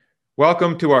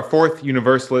Welcome to our fourth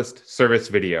Universalist service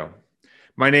video.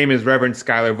 My name is Reverend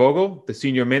Schuyler Vogel, the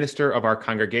senior minister of our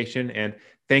congregation, and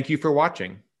thank you for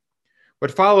watching. What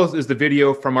follows is the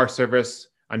video from our service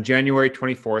on January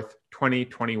 24th,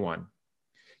 2021.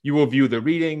 You will view the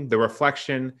reading, the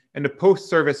reflection, and a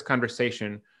post-service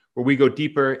conversation where we go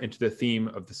deeper into the theme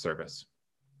of the service.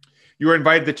 You are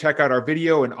invited to check out our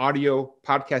video and audio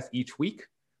podcast each week,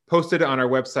 posted on our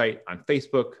website, on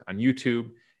Facebook, on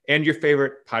YouTube, and your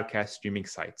favorite podcast streaming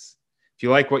sites. If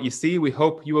you like what you see, we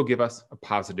hope you will give us a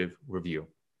positive review.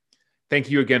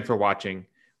 Thank you again for watching.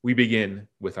 We begin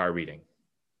with our reading.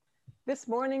 This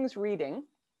morning's reading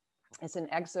is an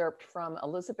excerpt from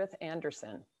Elizabeth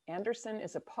Anderson. Anderson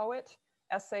is a poet,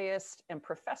 essayist, and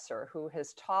professor who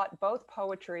has taught both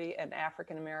poetry and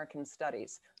African American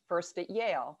studies, first at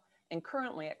Yale and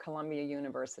currently at Columbia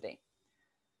University.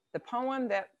 The poem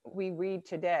that we read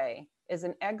today is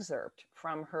an excerpt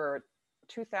from her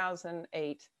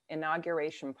 2008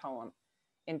 inauguration poem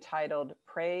entitled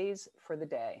Praise for the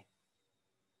Day.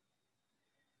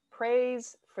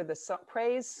 Praise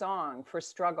song for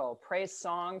struggle, praise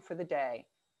song for the day,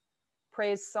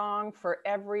 praise song for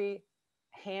every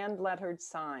hand-lettered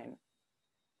sign,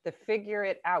 the figure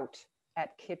it out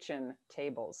at kitchen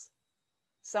tables.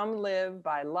 Some live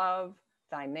by love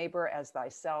thy neighbor as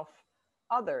thyself,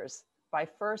 others by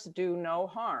first do no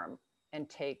harm and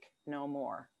take no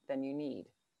more than you need.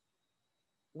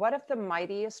 What if the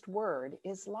mightiest word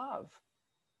is love?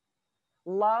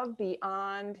 Love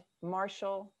beyond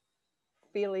martial,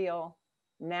 filial,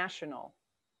 national.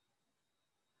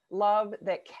 Love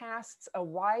that casts a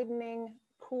widening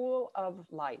pool of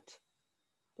light.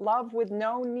 Love with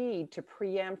no need to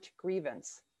preempt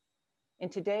grievance. In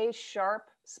today's sharp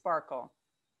sparkle,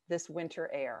 this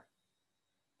winter air,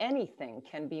 anything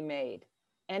can be made,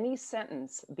 any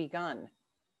sentence begun.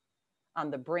 On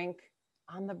the brink,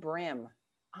 on the brim,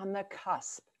 on the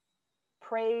cusp,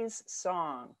 praise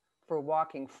song for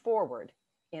walking forward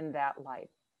in that light.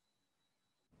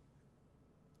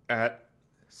 At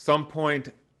some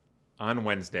point on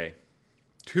Wednesday,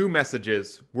 two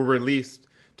messages were released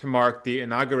to mark the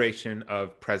inauguration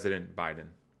of President Biden.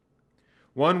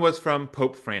 One was from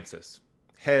Pope Francis,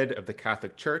 head of the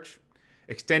Catholic Church,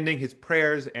 extending his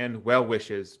prayers and well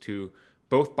wishes to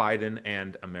both Biden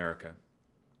and America.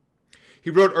 He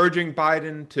wrote urging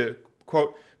Biden to,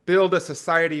 quote, build a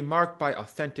society marked by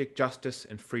authentic justice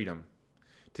and freedom,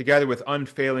 together with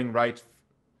unfailing rights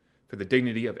for the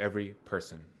dignity of every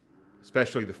person,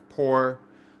 especially the poor,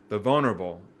 the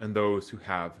vulnerable, and those who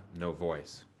have no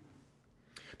voice.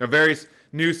 Now, various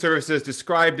news services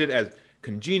described it as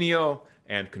congenial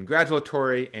and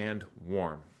congratulatory and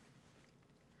warm.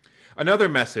 Another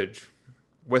message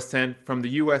was sent from the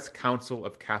U.S. Council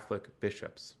of Catholic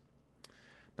Bishops.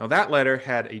 Now, that letter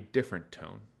had a different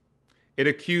tone. It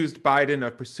accused Biden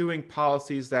of pursuing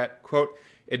policies that, quote,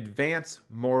 advance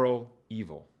moral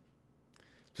evil,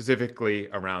 specifically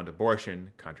around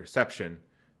abortion, contraception,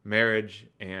 marriage,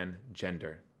 and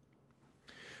gender.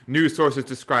 News sources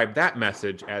described that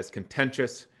message as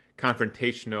contentious,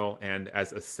 confrontational, and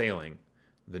as assailing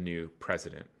the new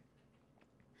president.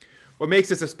 What makes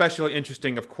this especially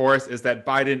interesting, of course, is that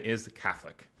Biden is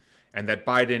Catholic, and that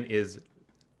Biden is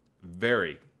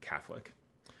very Catholic.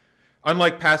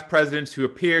 Unlike past presidents who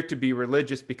appear to be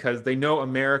religious because they know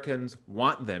Americans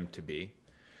want them to be,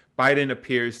 Biden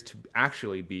appears to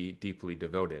actually be deeply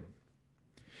devoted.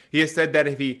 He has said that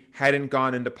if he hadn't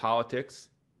gone into politics,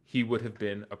 he would have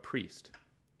been a priest.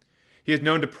 He is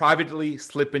known to privately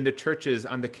slip into churches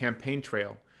on the campaign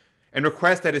trail and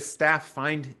request that his staff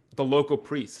find the local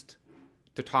priest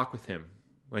to talk with him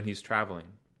when he's traveling.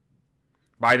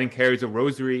 Biden carries a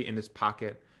rosary in his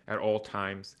pocket at all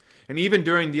times, and even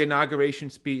during the inauguration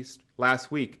speech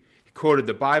last week, he quoted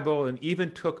the Bible and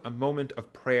even took a moment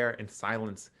of prayer and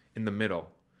silence in the middle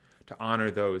to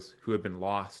honor those who have been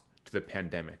lost to the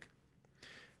pandemic.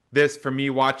 This, for me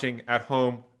watching at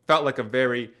home, felt like a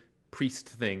very priest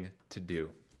thing to do.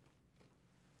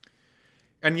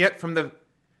 And yet, from the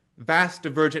vast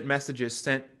divergent messages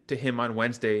sent to him on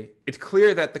Wednesday, it's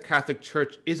clear that the Catholic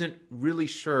Church isn't really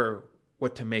sure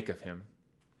what to make of him.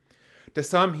 To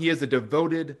some, he is a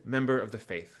devoted member of the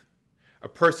faith, a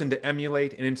person to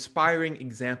emulate, an inspiring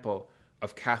example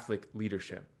of Catholic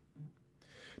leadership.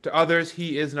 To others,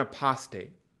 he is an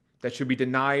apostate that should be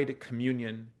denied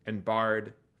communion and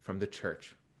barred from the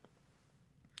church.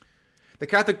 The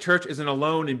Catholic Church isn't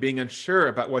alone in being unsure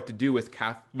about what to do with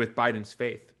Biden's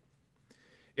faith.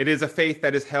 It is a faith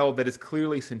that is held that is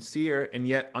clearly sincere and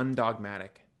yet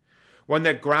undogmatic, one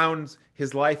that grounds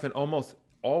his life in almost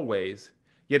all ways,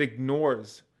 yet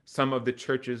ignores some of the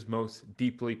church's most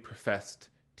deeply professed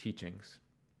teachings.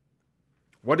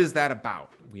 What is that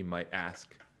about, we might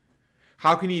ask?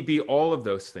 How can he be all of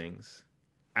those things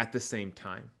at the same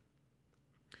time?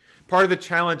 Part of the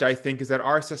challenge, I think, is that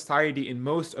our society in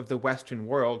most of the Western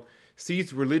world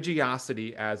sees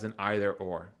religiosity as an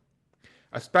either-or,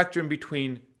 a spectrum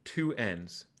between two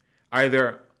ends.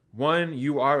 Either one,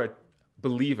 you are a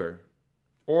believer,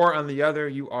 or on the other,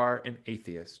 you are an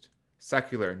atheist,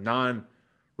 secular,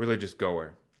 non-religious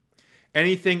goer.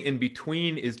 Anything in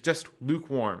between is just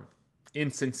lukewarm,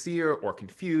 insincere or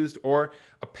confused, or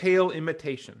a pale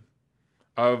imitation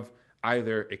of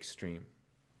either extreme.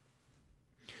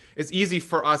 It's easy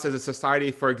for us as a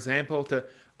society, for example, to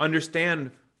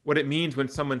understand what it means when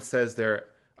someone says they're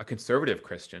a conservative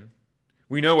Christian.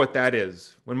 We know what that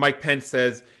is. When Mike Pence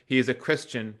says he is a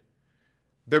Christian,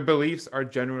 their beliefs are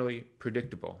generally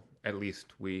predictable. At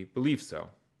least we believe so.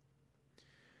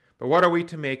 But what are we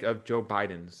to make of Joe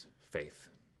Biden's faith?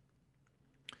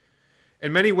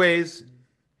 In many ways,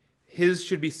 his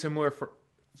should be simpler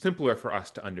for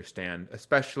us to understand,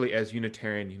 especially as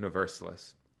Unitarian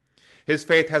Universalists. His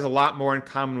faith has a lot more in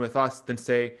common with us than,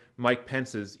 say, Mike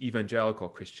Pence's evangelical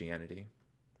Christianity.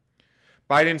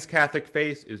 Biden's Catholic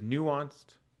faith is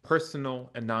nuanced, personal,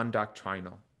 and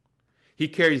non-doctrinal. He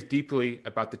cares deeply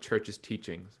about the church's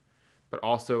teachings, but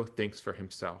also thinks for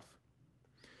himself.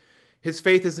 His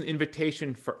faith is an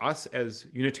invitation for us as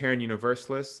Unitarian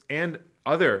Universalists and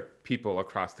other people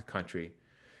across the country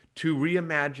to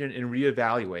reimagine and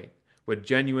reevaluate what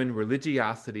genuine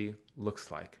religiosity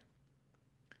looks like.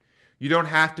 You don't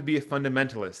have to be a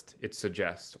fundamentalist, it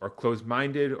suggests, or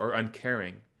closed-minded or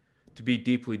uncaring to be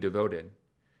deeply devoted.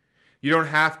 You don't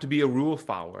have to be a rule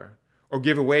follower or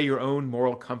give away your own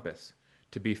moral compass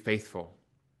to be faithful.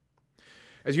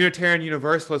 As Unitarian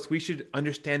Universalists, we should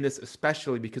understand this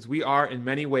especially because we are in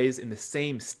many ways in the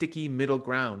same sticky middle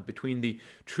ground between the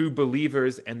true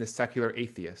believers and the secular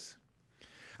atheists.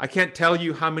 I can't tell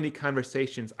you how many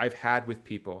conversations I've had with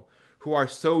people who are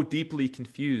so deeply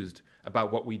confused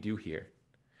about what we do here.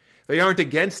 They aren't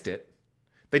against it,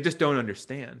 they just don't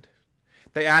understand.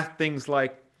 They ask things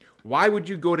like, why would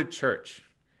you go to church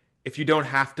if you don't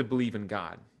have to believe in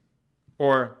God?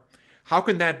 Or, how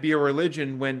can that be a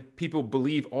religion when people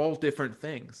believe all different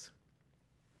things?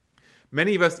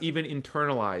 Many of us even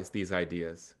internalize these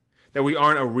ideas, that we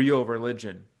aren't a real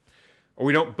religion, or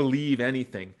we don't believe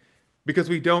anything, because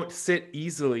we don't sit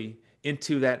easily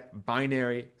into that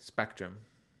binary spectrum.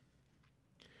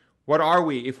 What are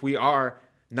we if we are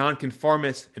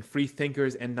nonconformists and free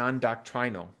thinkers and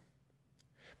non-doctrinal?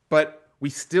 But we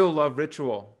still love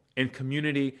ritual and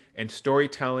community and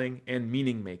storytelling and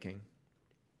meaning making.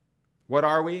 What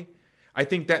are we? I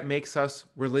think that makes us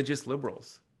religious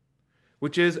liberals,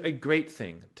 which is a great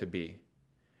thing to be,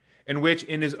 and which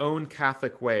in his own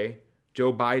Catholic way,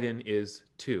 Joe Biden is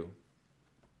too.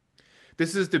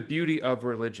 This is the beauty of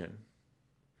religion.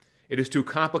 It is too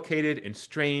complicated and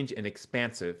strange and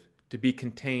expansive to be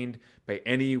contained by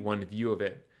any one view of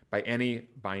it, by any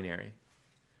binary.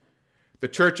 The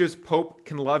church's pope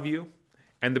can love you,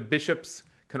 and the bishops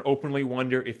can openly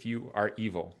wonder if you are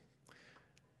evil.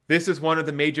 This is one of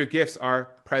the major gifts our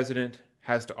president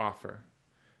has to offer,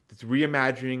 this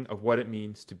reimagining of what it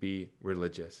means to be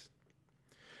religious.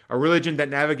 A religion that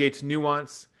navigates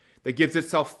nuance, that gives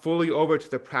itself fully over to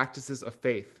the practices of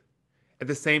faith, at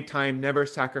the same time never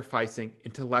sacrificing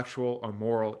intellectual or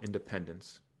moral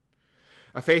independence.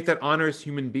 A faith that honors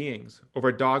human beings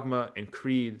over dogma and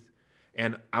creed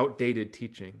and outdated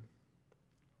teaching.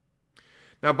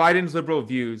 Now, Biden's liberal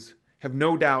views have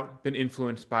no doubt been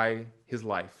influenced by his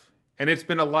life, and it's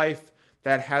been a life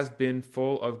that has been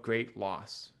full of great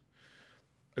loss,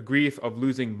 a grief of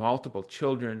losing multiple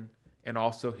children and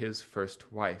also his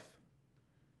first wife.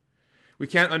 We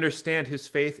can't understand his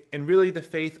faith and really the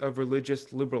faith of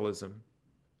religious liberalism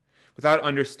without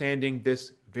understanding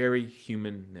this very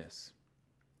humanness.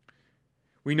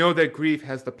 We know that grief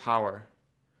has the power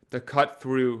to cut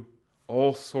through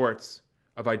all sorts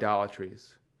of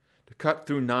idolatries, to cut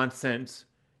through nonsense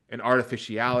and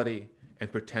artificiality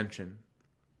and pretension.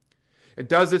 It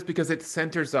does this because it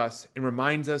centers us and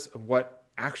reminds us of what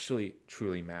actually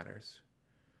truly matters,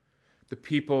 the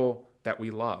people that we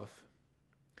love.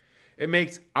 It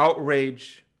makes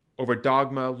outrage over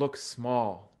dogma look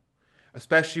small,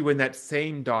 especially when that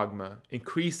same dogma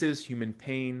increases human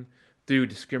pain through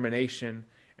discrimination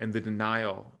and the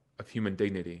denial of human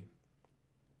dignity.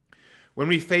 When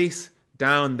we face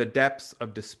down the depths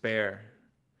of despair,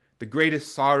 the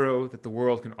greatest sorrow that the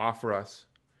world can offer us,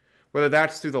 whether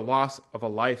that's through the loss of a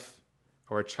life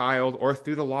or a child or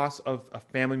through the loss of a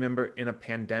family member in a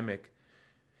pandemic,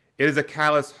 it is a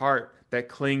callous heart that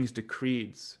clings to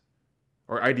creeds,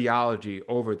 or ideology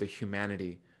over the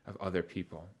humanity of other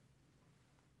people.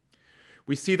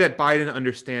 We see that Biden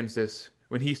understands this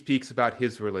when he speaks about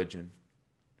his religion.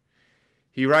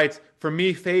 He writes, "For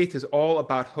me, faith is all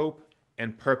about hope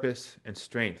and purpose and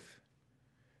strength.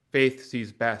 Faith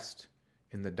sees best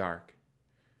in the dark."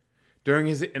 During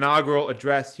his inaugural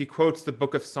address, he quotes the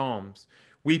book of Psalms,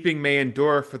 "Weeping may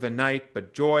endure for the night,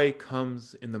 but joy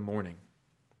comes in the morning."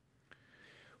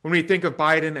 When we think of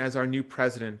Biden as our new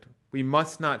president, we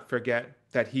must not forget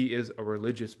that he is a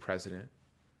religious president.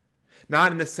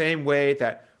 Not in the same way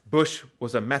that Bush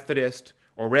was a Methodist,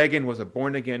 or Reagan was a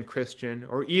born-again Christian,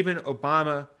 or even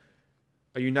Obama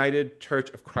a United Church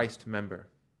of Christ member.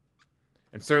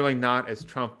 And certainly not as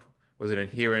Trump was an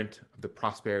adherent of the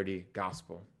prosperity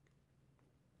gospel.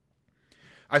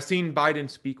 I've seen Biden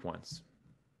speak once,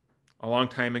 a long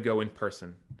time ago in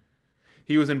person.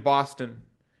 He was in Boston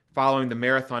following the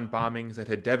marathon bombings that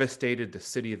had devastated the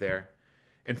city there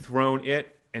and thrown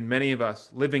it and many of us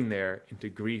living there into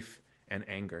grief and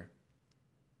anger.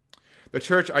 The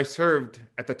church I served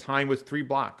at the time was 3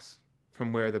 blocks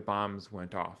from where the bombs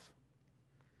went off.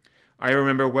 I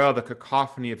remember well the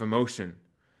cacophony of emotion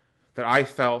that I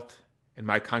felt and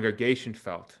my congregation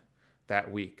felt that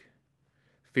week.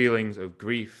 Feelings of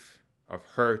grief, of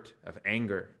hurt, of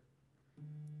anger.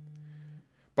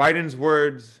 Biden's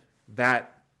words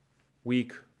that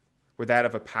week were that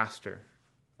of a pastor,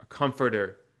 a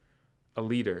comforter, a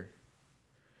leader.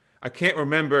 I can't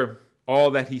remember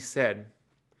all that he said,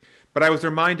 but I was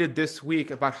reminded this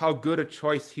week about how good a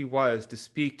choice he was to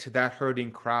speak to that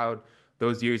hurting crowd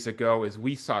those years ago as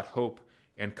we sought hope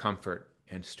and comfort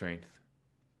and strength.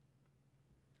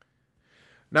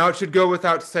 Now, it should go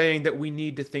without saying that we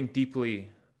need to think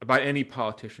deeply about any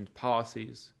politician's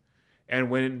policies, and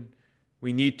when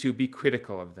we need to be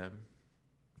critical of them.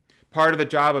 Part of the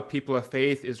job of people of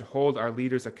faith is to hold our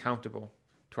leaders accountable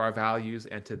to our values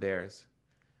and to theirs.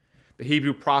 The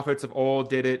Hebrew prophets of old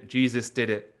did it, Jesus did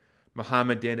it,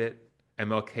 Muhammad did it,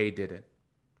 MLK did it.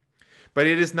 But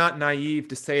it is not naive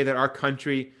to say that our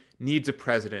country needs a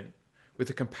president with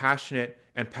a compassionate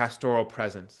and pastoral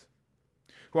presence,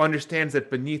 who understands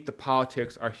that beneath the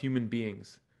politics are human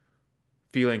beings,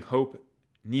 feeling hope,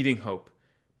 needing hope,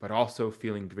 but also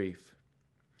feeling grief.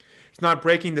 It's not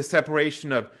breaking the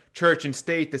separation of church and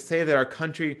state to say that our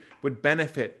country would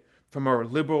benefit from a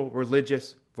liberal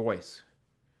religious voice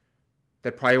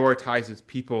that prioritizes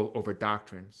people over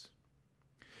doctrines.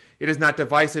 It is not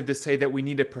divisive to say that we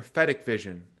need a prophetic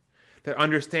vision that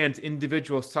understands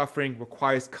individual suffering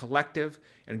requires collective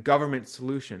and government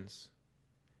solutions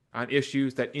on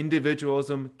issues that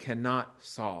individualism cannot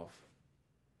solve.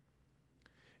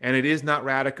 And it is not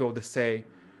radical to say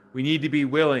we need to be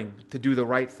willing to do the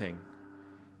right thing,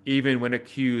 even when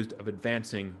accused of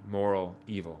advancing moral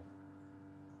evil.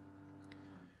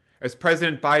 As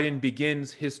President Biden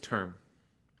begins his term,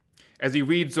 as he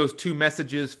reads those 2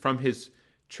 messages from his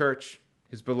church,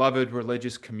 his beloved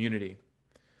religious community,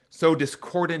 so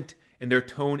discordant in their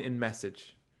tone and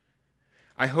message,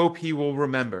 I hope he will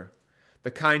remember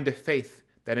the kind of faith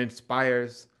that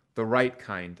inspires the right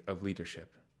kind of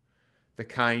leadership, the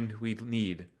kind we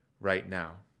need right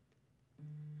now.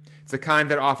 It's the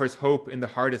kind that offers hope in the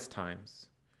hardest times,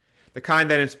 the kind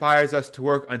that inspires us to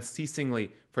work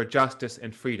unceasingly for justice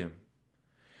and freedom,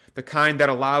 the kind that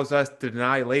allows us to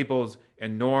deny labels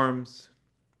and norms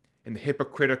and the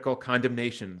hypocritical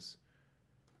condemnations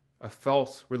of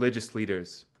false religious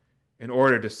leaders in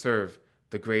order to serve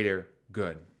the greater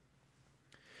good.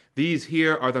 These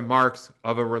here are the marks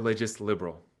of a religious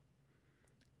liberal.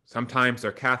 Sometimes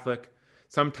they're Catholic,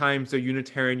 sometimes they're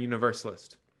Unitarian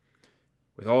Universalist,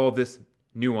 with all this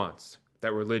nuance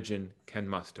that religion can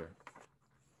muster.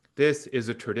 This is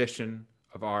a tradition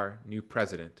of our new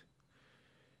president.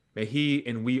 May he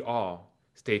and we all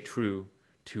stay true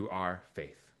to our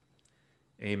faith.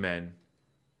 Amen,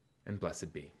 and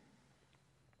blessed be.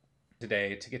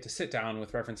 Today to get to sit down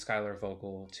with Reverend Schuyler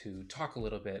Vogel to talk a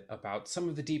little bit about some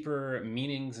of the deeper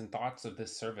meanings and thoughts of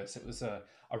this service. It was a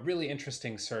really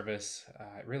interesting service.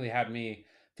 It really had me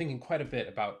thinking quite a bit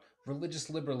about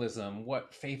religious liberalism,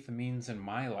 what faith means in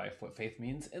my life, what faith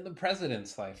means in the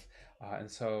president's life. And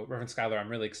so, Reverend Schuyler, I'm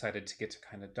really excited to get to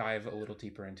kind of dive a little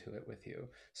deeper into it with you.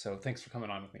 So thanks for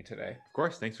coming on with me today. Of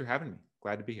course, thanks for having me.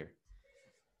 Glad to be here.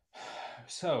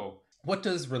 So, what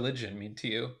does religion mean to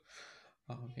you?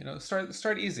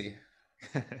 Start easy.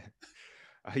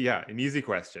 Yeah, an easy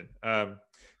question.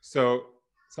 So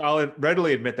I'll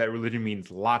readily admit that religion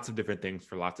means lots of different things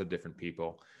for lots of different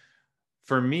people.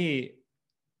 For me,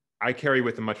 I carry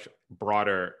with a much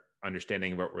broader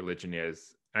understanding of what religion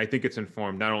is. I think it's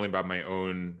informed not only by my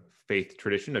own faith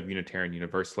tradition of Unitarian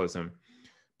Universalism,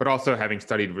 but also having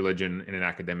studied religion in an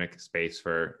academic space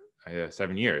for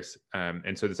 7 years.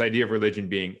 And so this idea of religion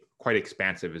being quite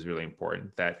expansive is really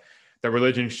important, that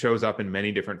religion shows up in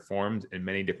many different forms, in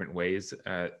many different ways,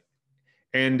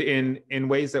 and in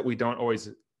ways that we don't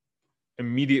always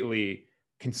immediately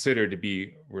consider to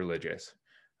be religious.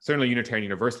 Certainly Unitarian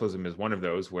Universalism is one of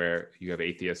those, where you have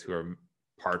atheists who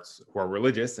are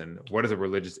religious. And what is a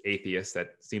religious atheist?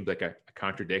 That seems like a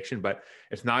contradiction, but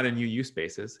it's not in UU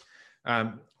spaces.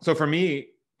 So for me,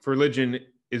 religion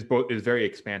is very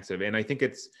expansive, and I think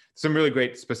it's some really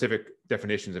great specific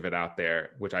definitions of it out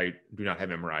there, which I do not have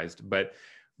memorized, but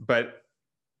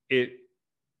it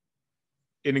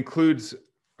includes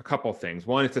a couple things.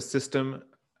 One, it's a system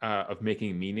of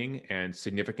making meaning and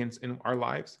significance in our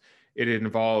lives. It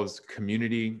involves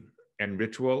community and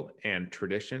ritual and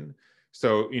tradition.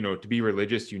 So, to be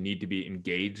religious, you need to be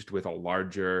engaged with a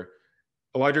larger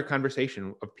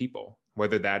conversation of people,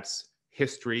 whether that's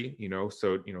history,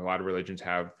 so, a lot of religions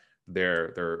have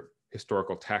their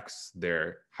historical texts,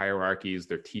 their hierarchies,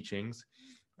 their teachings.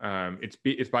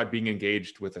 It's about being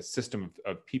engaged with a system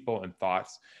of people and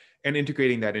thoughts and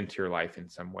integrating that into your life in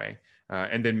some way.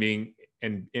 And then being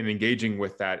and engaging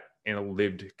with that in a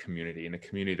lived community, in a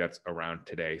community that's around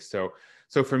today. So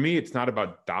for me, it's not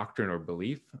about doctrine or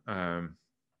belief.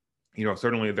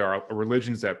 Certainly there are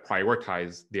religions that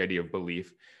prioritize the idea of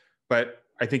belief, but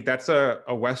I think that's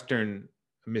a Western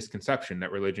misconception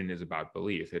that religion is about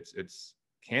belief. It's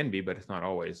can be, but it's not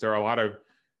always. There are a lot of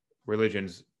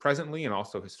religions presently and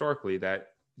also historically that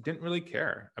didn't really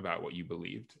care about what you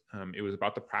believed. It was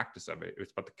about the practice of it. It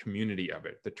was about the community of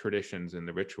it, the traditions and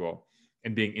the ritual,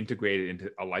 and being integrated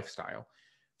into a lifestyle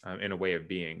and a way of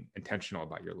being intentional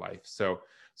about your life. So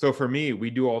for me, we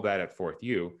do all that at Fourth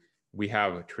U. We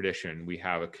have a tradition, we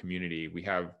have a community, we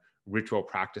have ritual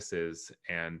practices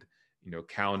and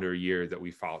calendar years that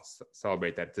we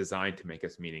celebrate that designed to make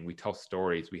us meaning. We tell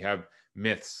stories, we have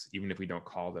myths, even if we don't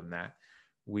call them that.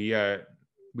 We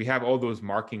have all those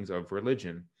markings of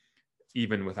religion,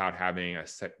 even without having a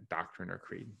set doctrine or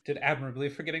creed. Did admirably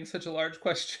for getting such a large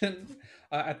question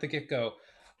at the get-go.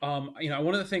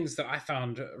 One of the things that I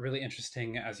found really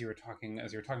interesting as you were talking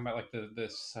about like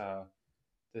this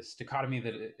dichotomy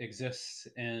that exists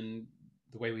in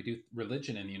the way we do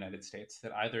religion in the United States,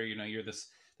 that either you're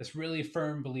this really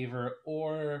firm believer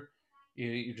or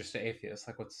you're just an atheist.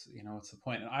 Like what's the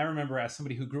point? And I remember, as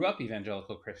somebody who grew up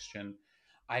evangelical Christian,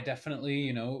 I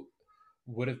definitely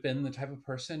would have been the type of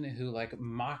person who like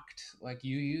mocked like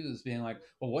UUs, being like,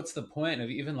 well, what's the point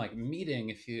of even like meeting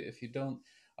if you don't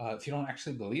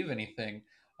actually believe anything?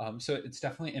 So it's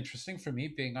definitely interesting for me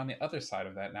being on the other side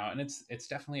of that now, and it's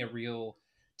definitely a real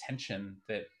tension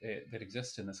that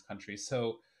exists in this country.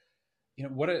 So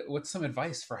what's some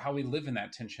advice for how we live in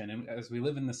that tension, and as we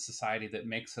live in this society that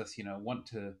makes us want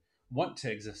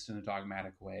to exist in a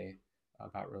dogmatic way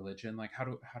about religion? Like how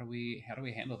do we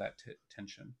handle that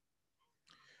tension?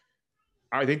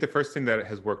 I think the first thing that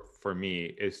has worked for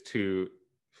me is to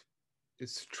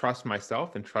trust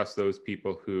myself and trust those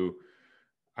people who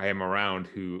I am around,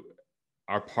 who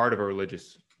are part of a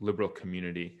religious liberal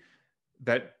community,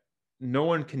 that no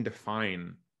one can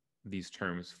define these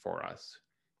terms for us,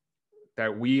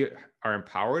 that we are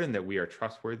empowered and that we are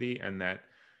trustworthy, and that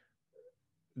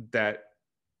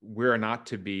we're not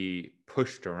to be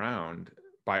pushed around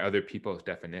by other people's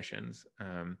definitions.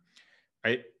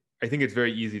 I think it's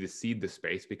very easy to cede the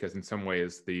space, because in some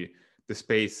ways the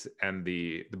space and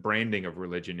the branding of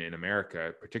religion in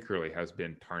America particularly has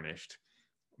been tarnished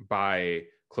by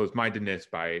closed-mindedness,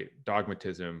 by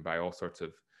dogmatism, by all sorts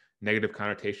of negative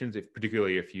connotations,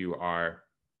 particularly if you are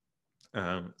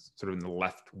sort of in the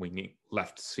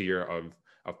left sphere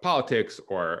of politics,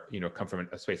 or come from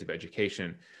a space of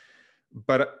education.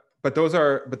 But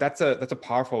that's a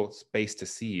powerful space to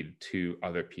cede to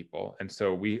other people. And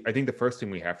so I think the first thing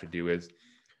we have to do is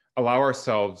allow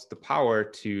ourselves the power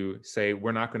to say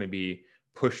we're not going to be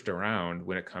pushed around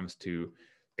when it comes to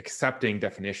accepting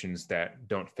definitions that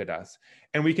don't fit us.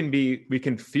 And we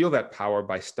can feel that power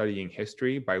by studying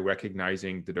history, by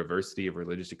recognizing the diversity of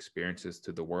religious experiences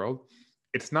to the world.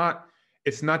 It's not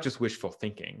just wishful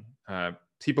thinking.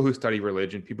 People who study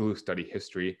religion, people who study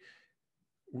history,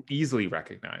 easily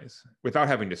recognize, without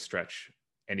having to stretch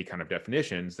any kind of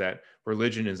definitions, that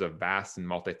religion is a vast and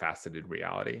multifaceted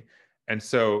reality. And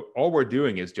so all we're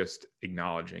doing is just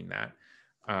acknowledging that,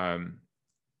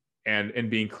 and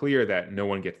being clear that no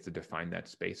one gets to define that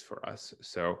space for us.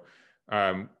 So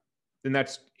and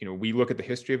that's, we look at the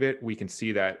history of it, we can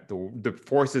see that the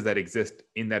forces that exist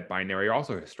in that binary are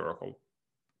also historical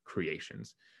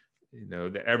creations.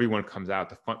 That everyone comes out.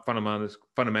 The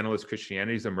fundamentalist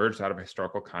Christianities emerged out of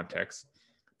historical context.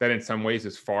 that in some ways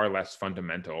is far less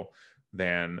fundamental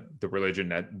than the religion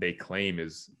that they claim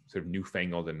is sort of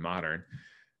newfangled and modern,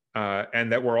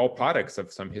 and that we're all products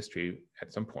of some history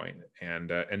at some point,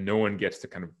 and no one gets to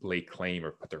kind of lay claim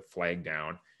or put their flag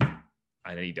down on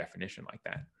any definition like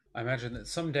that. I imagine that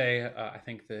someday, I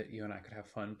think that you and I could have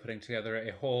fun putting together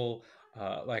a whole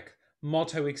like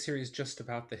multi-week series just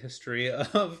about the history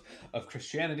of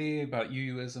Christianity, about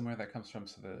UUism, where that comes from.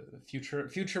 So the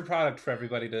future product for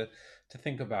everybody to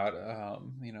think about.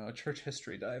 A church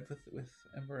history dive with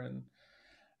Ember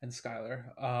and Schuyler.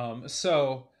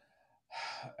 So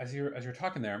as you're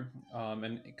talking there,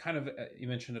 and kind of you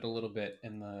mentioned it a little bit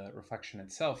in the reflection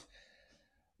itself,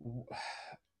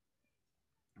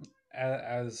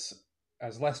 as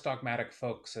less dogmatic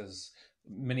folks, as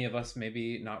many of us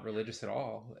maybe not religious at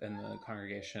all in the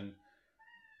congregation,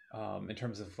 in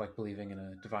terms of like believing in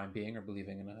a divine being or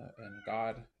believing in a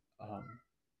God,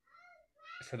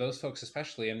 for those folks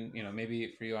especially, and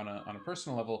maybe for you on a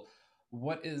personal level,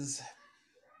 what is,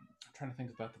 I'm trying to think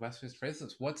about the best way to phrase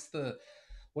this,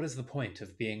 what is the point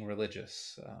of being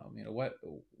religious?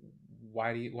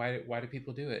 Why do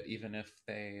people do it, even if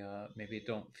they maybe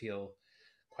don't feel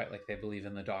quite like they believe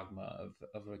in the dogma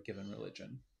of a given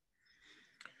religion?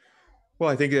 Well,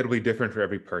 I think it'll be different for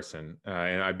every person.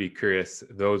 And I'd be curious,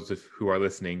 those who are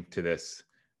listening to this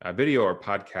video or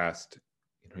podcast,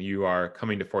 you are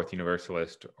coming to Fourth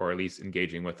Universalist, or at least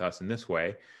engaging with us in this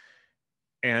way.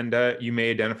 And you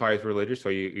may identify as religious,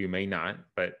 or you may not,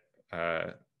 but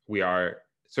we are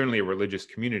certainly a religious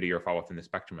community, or fall within the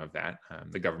spectrum of that.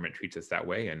 The government treats us that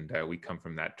way, and we come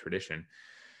from that tradition.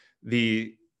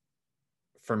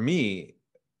 For me,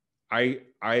 I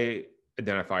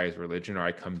identify as religion, or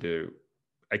I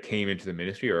came into the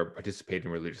ministry or participate in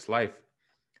religious life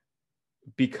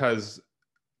because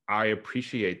I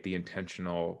appreciate the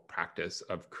intentional practice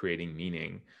of creating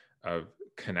meaning, of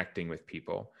connecting with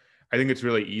people. I think it's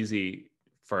really easy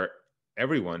for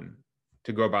everyone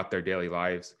to go about their daily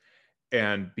lives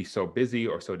and be so busy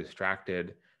or so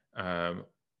distracted,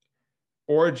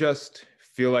 or just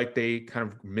feel like they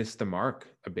kind of miss the mark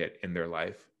a bit in their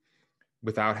life,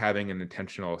 without having an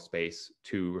intentional space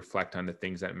to reflect on the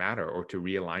things that matter, or to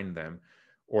realign them,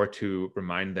 or to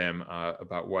remind them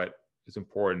about what is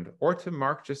important, or to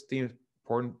mark just the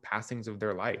important passings of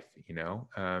their life,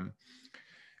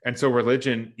 And so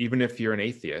religion, even if you're an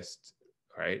atheist,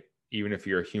 right? Even if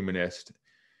you're a humanist,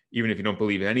 even if you don't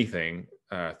believe in anything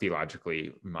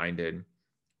theologically minded,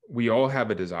 we all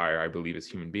have a desire, I believe, as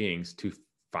human beings, to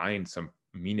find some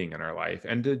meaning in our life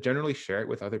and to generally share it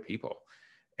with other people.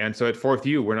 And so at Fourth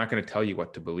U, we're not going to tell you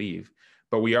what to believe,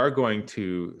 but we are going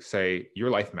to say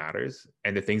your life matters,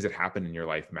 and the things that happen in your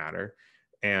life matter,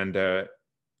 and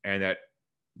that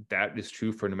is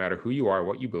true for no matter who you are,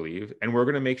 what you believe. And we're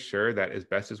going to make sure that as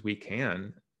best as we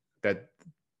can, that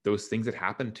those things that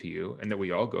happen to you and that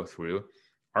we all go through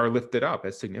are lifted up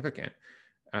as significant.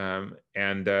 And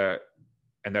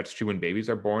that's true when babies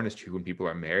are born. It's true when people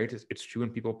are married. It's true when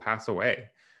people pass away.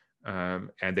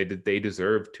 And they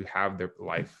deserve to have their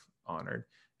life honored.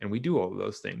 And we do all of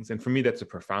those things. And for me, that's a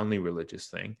profoundly religious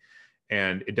thing.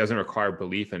 And it doesn't require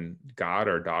belief in God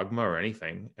or dogma or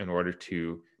anything in order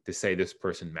to say this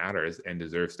person matters and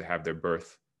deserves to have their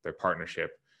birth, their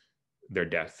partnership, their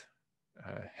death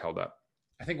held up.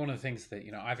 I think one of the things that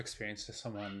I've experienced as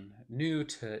someone new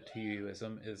to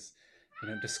UUism is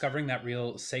discovering that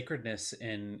real sacredness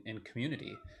in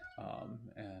community.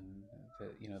 And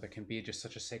there can be just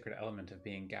such a sacred element of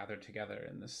being gathered together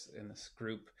in this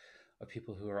group of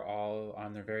people who are all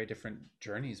on their very different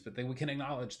journeys, but we can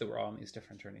acknowledge that we're all on these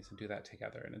different journeys and do that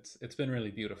together. And it's been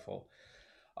really beautiful.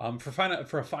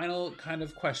 For a final kind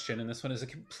of question, and this one is a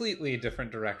completely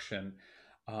different direction,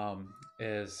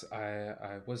 is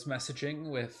I was messaging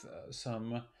with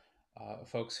some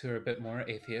folks who are a bit more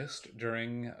atheist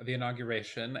during the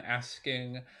inauguration,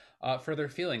 asking for their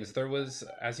feelings. There was,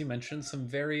 as you mentioned, some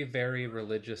very, very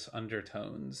religious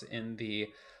undertones in the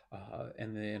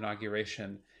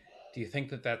inauguration. Do you think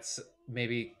that that's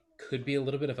maybe could be a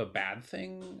little bit of a bad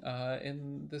thing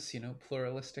in this,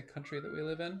 pluralistic country that we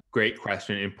live in? Great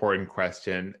question, important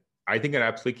question. I think it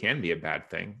absolutely can be a bad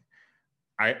thing.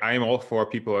 I am all for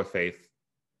people of faith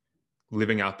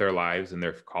living out their lives and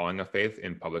their calling of faith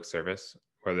in public service,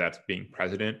 whether that's being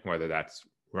president, whether that's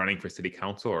running for city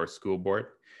council or school board.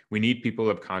 We need people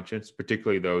of conscience,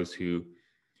 particularly those who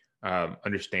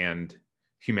understand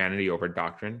humanity over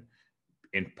doctrine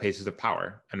in places of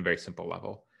power on a very simple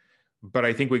level. But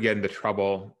I think we get into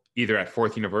trouble either at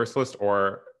Fourth Universalist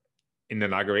or in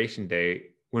Inauguration Day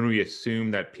when we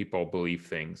assume that people believe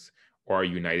things or are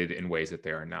united in ways that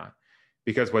they are not.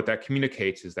 Because what that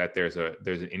communicates is that there's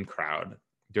an in crowd,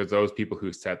 There's those people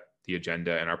who set the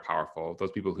agenda and are powerful,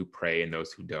 those people who pray and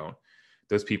those who don't,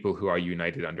 those people who are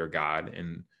united under God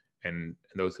and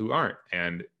those who aren't.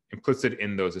 And implicit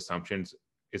in those assumptions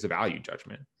is a value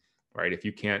judgment, right? If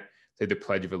you can't say the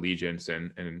Pledge of Allegiance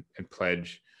and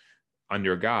pledge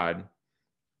under God,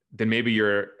 then maybe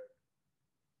you're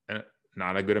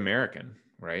not a good American,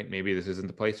 right? Maybe this isn't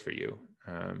the place for you.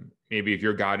 Maybe if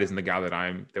your God isn't the God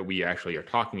that we actually are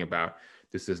talking about,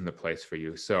 this isn't the place for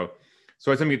you. So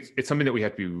I think it's something that we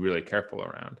have to be really careful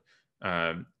around.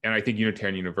 And I think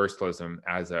Unitarian Universalism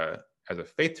as a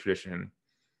faith tradition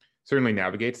certainly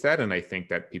navigates that. And I think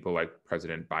that people like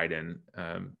President Biden,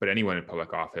 but anyone in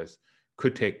public office,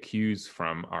 could take cues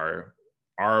from our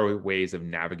ways of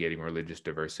navigating religious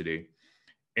diversity,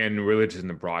 and religion in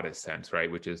the broadest sense, right,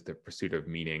 which is the pursuit of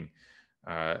meaning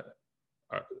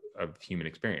of human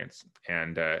experience.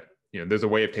 And there's a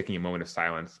way of taking a moment of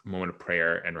silence, a moment of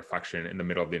prayer and reflection in the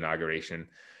middle of the inauguration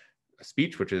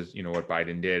speech, which is what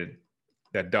Biden did,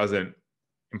 that doesn't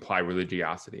imply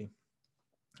religiosity.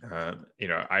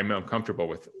 I'm uncomfortable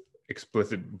with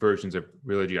explicit versions of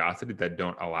religiosity that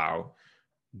don't allow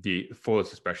the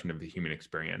fullest expression of the human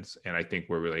experience. And I think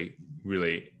we're really,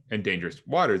 really in dangerous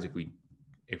waters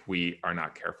if we are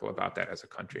not careful about that as a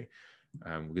country,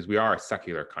 because we are a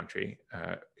secular country,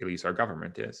 at least our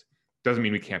government is. Doesn't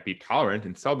mean we can't be tolerant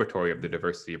and celebratory of the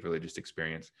diversity of religious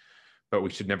experience, but we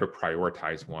should never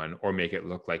prioritize one or make it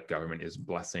look like government is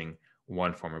blessing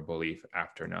one form of belief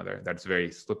after another. That's a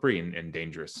very slippery and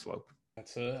dangerous slope.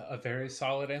 That's a very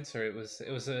solid answer. It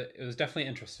was definitely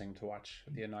interesting to watch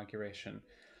the inauguration,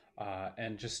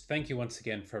 and just thank you once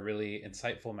again for a really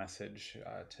insightful message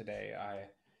today.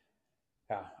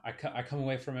 I come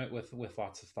away from it with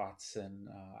lots of thoughts, and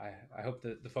I hope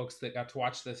that the folks that got to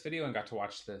watch this video and got to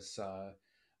watch this,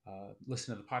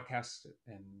 listen to the podcast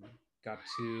and got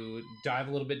to dive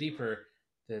a little bit deeper,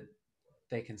 that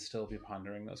they can still be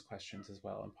pondering those questions as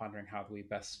well, and pondering how do we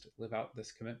best live out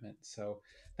this commitment. So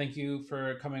thank you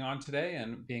for coming on today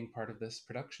and being part of this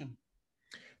production.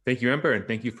 Thank you, Ember, and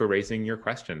thank you for raising your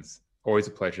questions. Always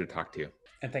a pleasure to talk to you.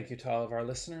 And thank you to all of our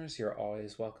listeners. You're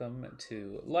always welcome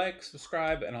to like,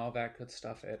 subscribe, and all that good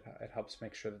stuff. It helps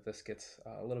make sure that this gets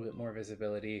a little bit more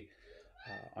visibility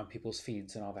on people's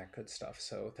feeds and all that good stuff.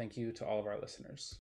 So thank you to all of our listeners.